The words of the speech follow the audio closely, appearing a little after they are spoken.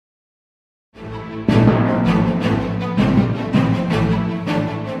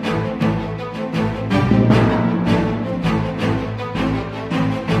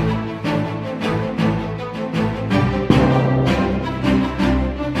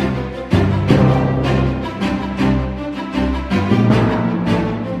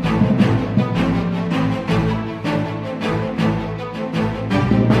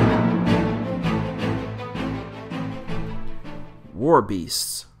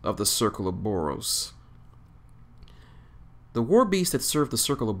warbeasts of the Circle of Boros. The warbeasts that serve the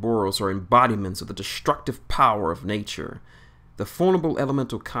Circle of Boros are embodiments of the destructive power of nature. The formidable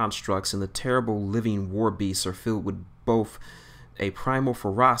elemental constructs and the terrible living warbeasts are filled with both a primal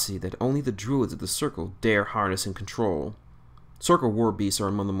ferocity that only the druids of the Circle dare harness and control. Circle warbeasts are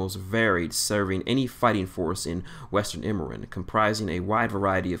among the most varied, serving any fighting force in Western Immorin, comprising a wide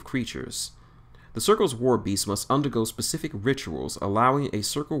variety of creatures. The Circle's warbeasts must undergo specific rituals, allowing a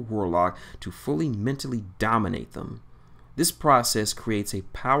Circle warlock to fully mentally dominate them. This process creates a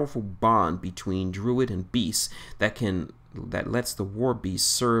powerful bond between druid and beast that lets the warbeast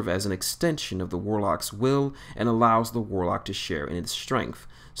serve as an extension of the warlock's will and allows the warlock to share in its strength,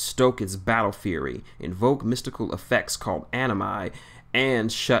 stoke its battle fury, invoke mystical effects called animi, and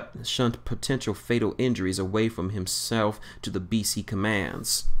shunt potential fatal injuries away from himself to the beast he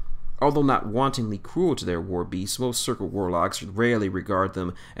commands. Although not wantonly cruel to their warbeasts, most Circle warlocks rarely regard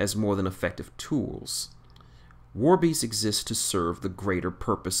them as more than effective tools. Warbeasts exist to serve the greater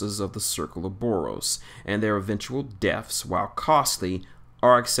purposes of the Circle of Boros, and their eventual deaths, while costly,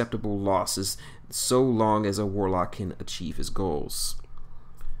 are acceptable losses so long as a warlock can achieve his goals.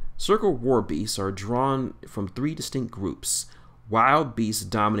 Circle warbeasts are drawn from three distinct groups: wild beasts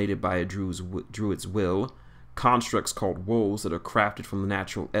dominated by a druid's will, constructs called wolves that are crafted from the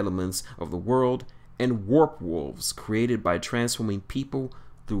natural elements of the world, and warp wolves created by transforming people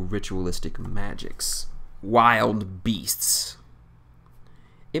through ritualistic magics. Wild beasts.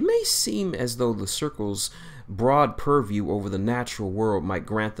 It may seem as though the Circle's broad purview over the natural world might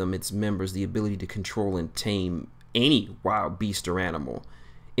grant its members the ability to control and tame any wild beast or animal.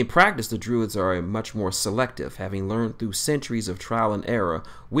 In practice, the druids are much more selective, having learned through centuries of trial and error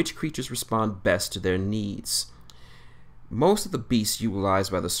which creatures respond best to their needs. Most of the beasts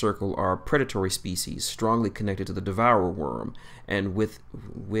utilized by the Circle are predatory species, strongly connected to the devourer worm, and with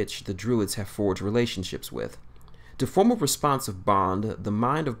which the druids have forged relationships with. To form a responsive bond, the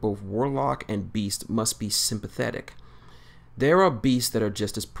mind of both warlock and beast must be sympathetic. There are beasts that are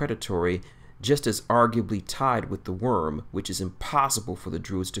just as predatory, just as arguably tied with the worm, which is impossible for the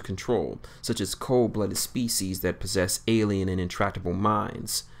druids to control, such as cold-blooded species that possess alien and intractable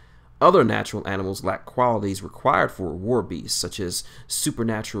minds. Other natural animals lack qualities required for a warbeast, such as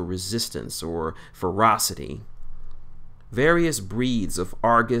supernatural resistance or ferocity. Various breeds of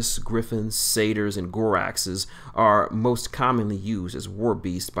Argus, Griffins, Satyrs, and Goraxes are most commonly used as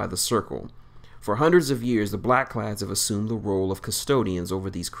warbeasts by the Circle. For hundreds of years, the Blackclads have assumed the role of custodians over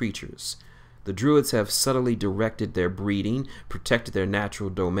these creatures. The druids have subtly directed their breeding, protected their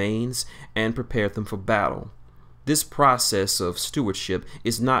natural domains, and prepared them for battle. This process of stewardship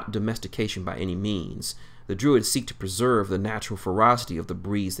is not domestication by any means. The druids seek to preserve the natural ferocity of the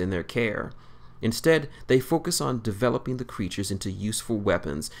breeds in their care. Instead, they focus on developing the creatures into useful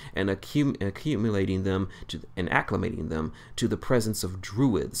weapons and acclimating them to the presence of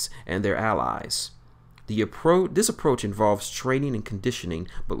druids and their allies. This approach involves training and conditioning,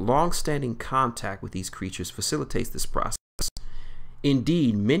 but long-standing contact with these creatures facilitates this process.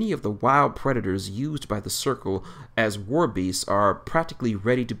 Indeed, many of the wild predators used by the Circle as warbeasts are practically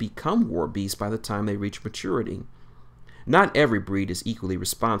ready to become warbeasts by the time they reach maturity. Not every breed is equally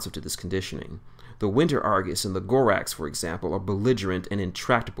responsive to this conditioning. The Winter Argus and the Gorax, for example, are belligerent and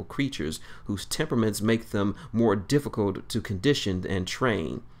intractable creatures whose temperaments make them more difficult to condition and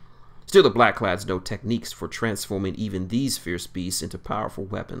train. Still, the Blackclads know techniques for transforming even these fierce beasts into powerful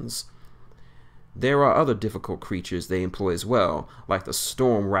weapons. There are other difficult creatures they employ as well, like the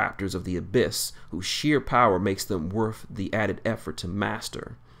Storm Raptors of the Abyss, whose sheer power makes them worth the added effort to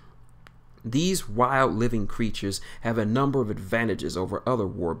master. These wild living creatures have a number of advantages over other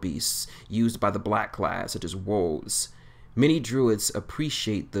warbeasts used by the Blackclads, such as wolves. Many druids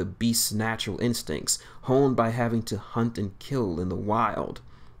appreciate the beast's natural instincts, honed by having to hunt and kill in the wild.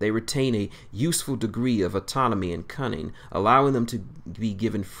 They retain a useful degree of autonomy and cunning, allowing them to be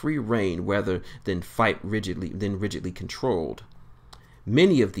given free rein rather than rigidly controlled.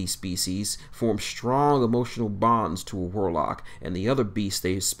 Many of these species form strong emotional bonds to a warlock and the other beasts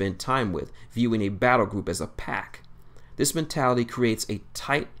they spend time with, viewing a battle group as a pack. This mentality creates a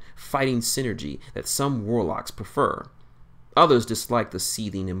tight fighting synergy that some warlocks prefer. Others dislike the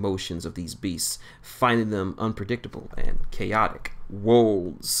seething emotions of these beasts, finding them unpredictable and chaotic.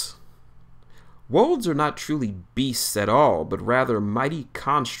 Wolves. Wolves are not truly beasts at all, but rather mighty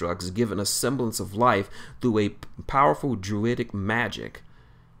constructs given a semblance of life through a powerful druidic magic.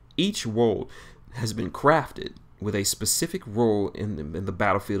 Each wolf has been crafted with a specific role in the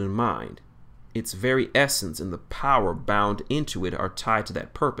battlefield in mind. Its very essence and the power bound into it are tied to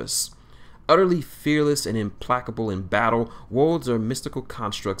that purpose. Utterly fearless and implacable in battle, wolves are mystical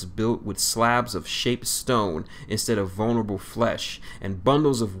constructs built with slabs of shaped stone instead of vulnerable flesh, and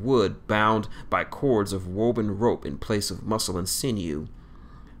bundles of wood bound by cords of woven rope in place of muscle and sinew.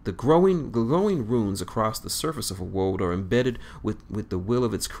 The glowing runes across the surface of a wold are embedded with the will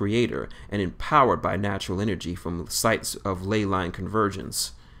of its creator and empowered by natural energy from sites of ley line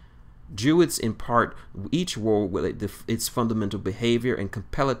convergence. Druids impart each wold with its fundamental behavior and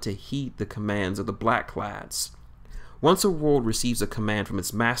compel it to heed the commands of the Blackclads. Once a wold receives a command from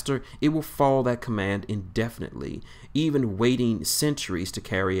its master, it will follow that command indefinitely, even waiting centuries to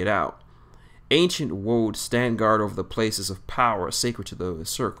carry it out. Ancient wolds stand guard over the places of power sacred to the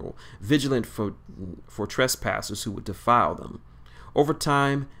circle, vigilant for trespassers who would defile them. Over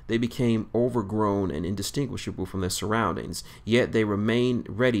time, they became overgrown and indistinguishable from their surroundings, yet they remain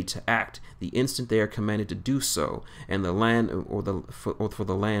ready to act the instant they are commanded to do so, and the land for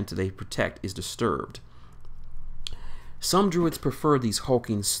the land they protect is disturbed. Some druids prefer these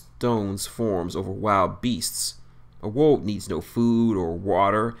hulking stones forms over wild beasts. A wold needs no food or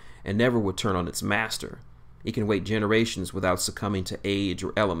water and never would turn on its master. It can wait generations without succumbing to age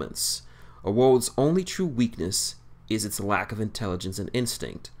or elements. A wold's only true weakness is its lack of intelligence and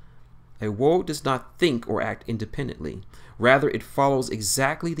instinct. A wold does not think or act independently. Rather, it follows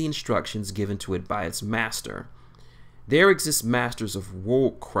exactly the instructions given to it by its master. There exist masters of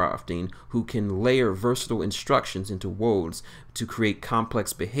wold crafting who can layer versatile instructions into wolds to create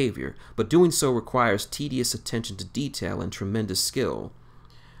complex behavior, but doing so requires tedious attention to detail and tremendous skill.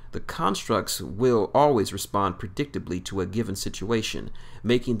 The constructs will always respond predictably to a given situation,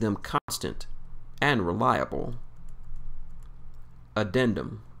 making them constant and reliable.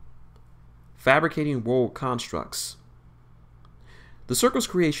 Addendum. Fabricating wold constructs. The circle's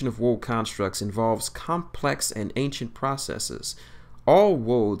creation of wold constructs involves complex and ancient processes. All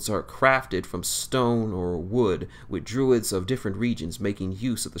wolds are crafted from stone or wood, with druids of different regions making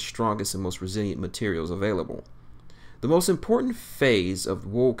use of the strongest and most resilient materials available. The most important phase of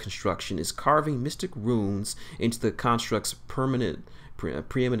wold construction is carving mystic runes into the construct's preeminent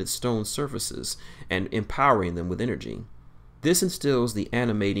stone surfaces and empowering them with energy. This instills the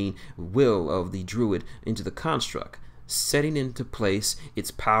animating will of the druid into the construct, setting into place its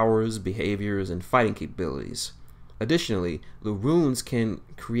powers, behaviors, and fighting capabilities. Additionally, the runes can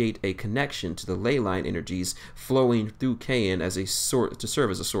create a connection to the ley line energies flowing through Kain to serve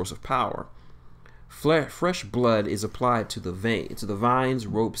as a source of power. Fresh blood is applied to the vines,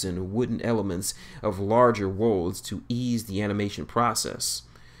 ropes, and wooden elements of larger wolds to ease the animation process.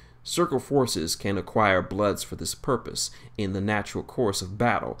 Circle forces can acquire bloods for this purpose in the natural course of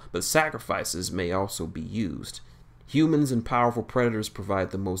battle, but sacrifices may also be used. Humans and powerful predators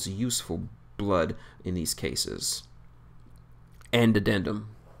provide the most useful blood in these cases. And addendum.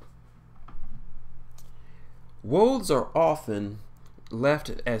 Wolds are often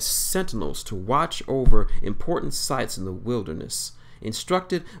left as sentinels to watch over important sites in the wilderness,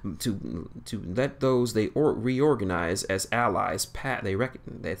 instructed to let those they reorganize as allies they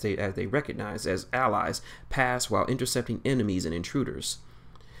recognize as allies pass while intercepting enemies and intruders.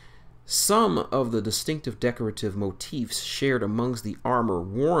 Some of the distinctive decorative motifs shared amongst the armor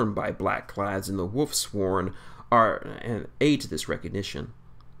worn by Blackclads in the Wolfsworn are an aid to this recognition.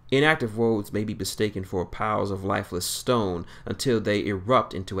 Inactive wolds may be mistaken for piles of lifeless stone until they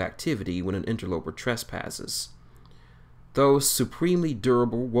erupt into activity when an interloper trespasses. Though supremely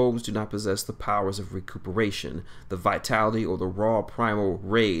durable, wolves do not possess the powers of recuperation, the vitality, or the raw primal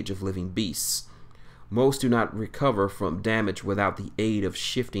rage of living beasts. Most do not recover from damage without the aid of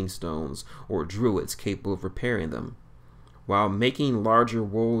shifting stones or druids capable of repairing them. While making larger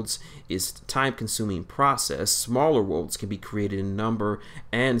wolds is a time-consuming process, smaller wolds can be created in number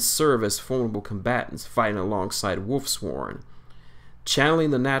and serve as formidable combatants fighting alongside Wolfsworn. Channeling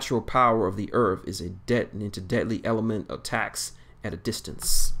the natural power of the earth is into deadly element attacks at a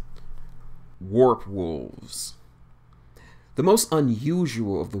distance. Warp wolves. The most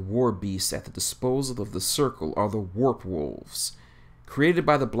unusual of the warbeasts at the disposal of the circle are the warp wolves. Created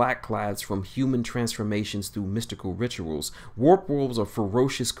by the Blackclads from human transformations through mystical rituals, warp wolves are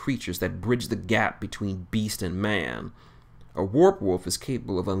ferocious creatures that bridge the gap between beast and man. A warp wolf is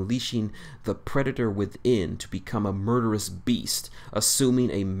capable of unleashing the predator within to become a murderous beast, assuming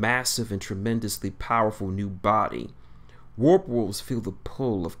a massive and tremendously powerful new body. Warp wolves feel the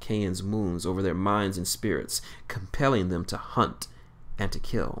pull of Kain's moons over their minds and spirits, compelling them to hunt and to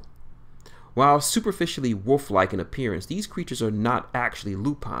kill. While superficially wolf-like in appearance, these creatures are not actually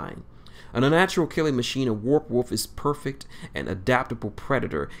lupine. An unnatural killing machine, a warp wolf is perfect and adaptable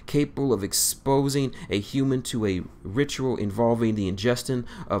predator, capable of exposing a human to a ritual involving the ingestion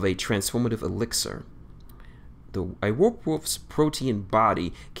of a transformative elixir. A warp wolf's protein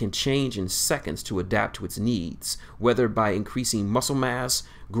body can change in seconds to adapt to its needs, whether by increasing muscle mass,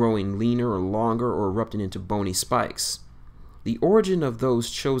 growing leaner or longer, or erupting into bony spikes. The origin of those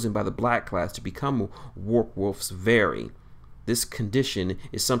chosen by the Black class to become warp wolves vary. This condition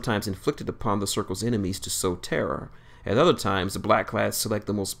is sometimes inflicted upon the Circle's enemies to sow terror. At other times, the Black class select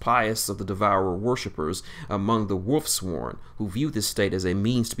the most pious of the Devourer worshippers among the Wolfsworn, who view this state as a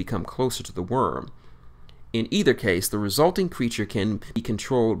means to become closer to the worm. In either case, the resulting creature can be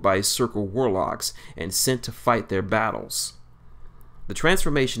controlled by Circle warlocks and sent to fight their battles. The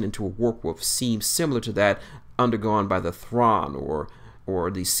transformation into a warp wolf seems similar to that undergone by the Thrawn or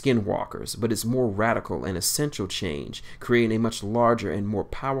the Skinwalkers, but it's more radical and essential change, creating a much larger and more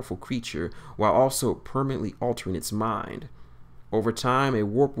powerful creature while also permanently altering its mind. Over time, a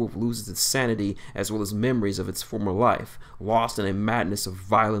warp wolf loses its sanity as well as memories of its former life, lost in a madness of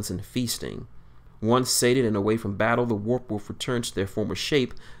violence and feasting. Once sated and away from battle, the warp wolf returns to their former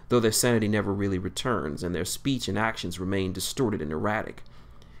shape, though their sanity never really returns, and their speech and actions remain distorted and erratic.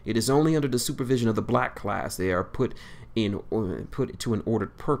 It is only under the supervision of the Black class they are put to an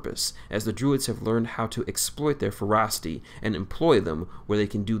ordered purpose, as the druids have learned how to exploit their ferocity and employ them where they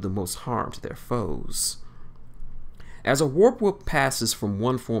can do the most harm to their foes. As a warp wolf passes from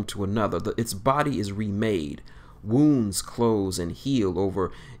one form to another, its body is remade. Wounds close and heal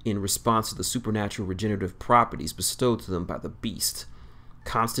over in response to the supernatural regenerative properties bestowed to them by the beast.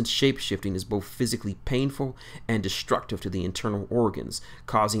 Constant shape-shifting is both physically painful and destructive to the internal organs,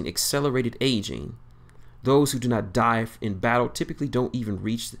 causing accelerated aging. Those who do not die in battle typically don't even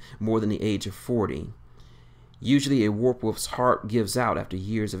reach more than the age of 40. Usually a warp wolf's heart gives out after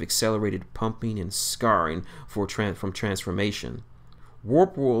years of accelerated pumping and scarring from transformation.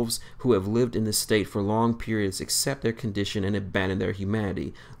 Warp wolves who have lived in this state for long periods accept their condition and abandon their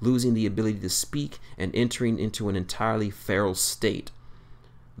humanity, losing the ability to speak and entering into an entirely feral state.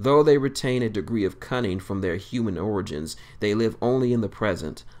 Though they retain a degree of cunning from their human origins, they live only in the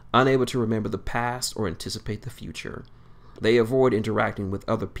present, unable to remember the past or anticipate the future. They avoid interacting with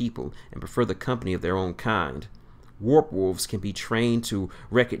other people and prefer the company of their own kind. Warp wolves can be trained to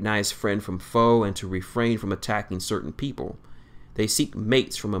recognize friend from foe and to refrain from attacking certain people. They seek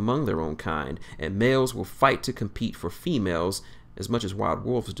mates from among their own kind, and males will fight to compete for females as much as wild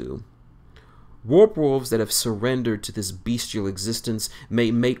wolves do. Warp wolves that have surrendered to this bestial existence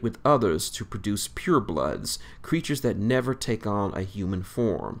may mate with others to produce purebloods, creatures that never take on a human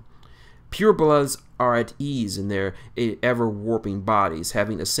form. Purebloods are at ease in their ever-warping bodies,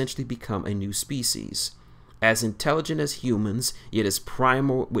 having essentially become a new species. As intelligent as humans, yet as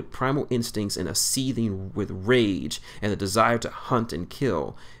primal, with primal instincts and a seething with rage and the desire to hunt and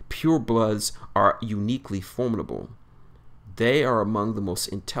kill, purebloods are uniquely formidable. They are among the most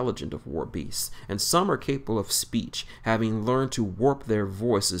intelligent of warbeasts, and some are capable of speech, having learned to warp their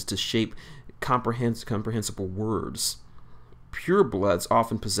voices to shape comprehensible words. Purebloods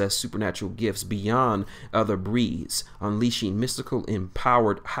often possess supernatural gifts beyond other breeds, unleashing mystical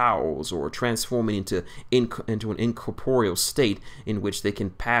empowered howls or transforming into an incorporeal state in which they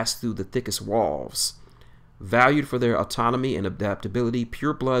can pass through the thickest walls. Valued for their autonomy and adaptability,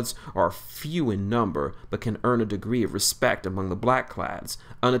 purebloods are few in number, but can earn a degree of respect among the blackclads,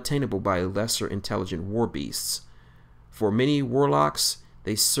 unattainable by lesser intelligent warbeasts. For many warlocks,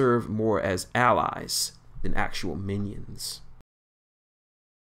 they serve more as allies than actual minions.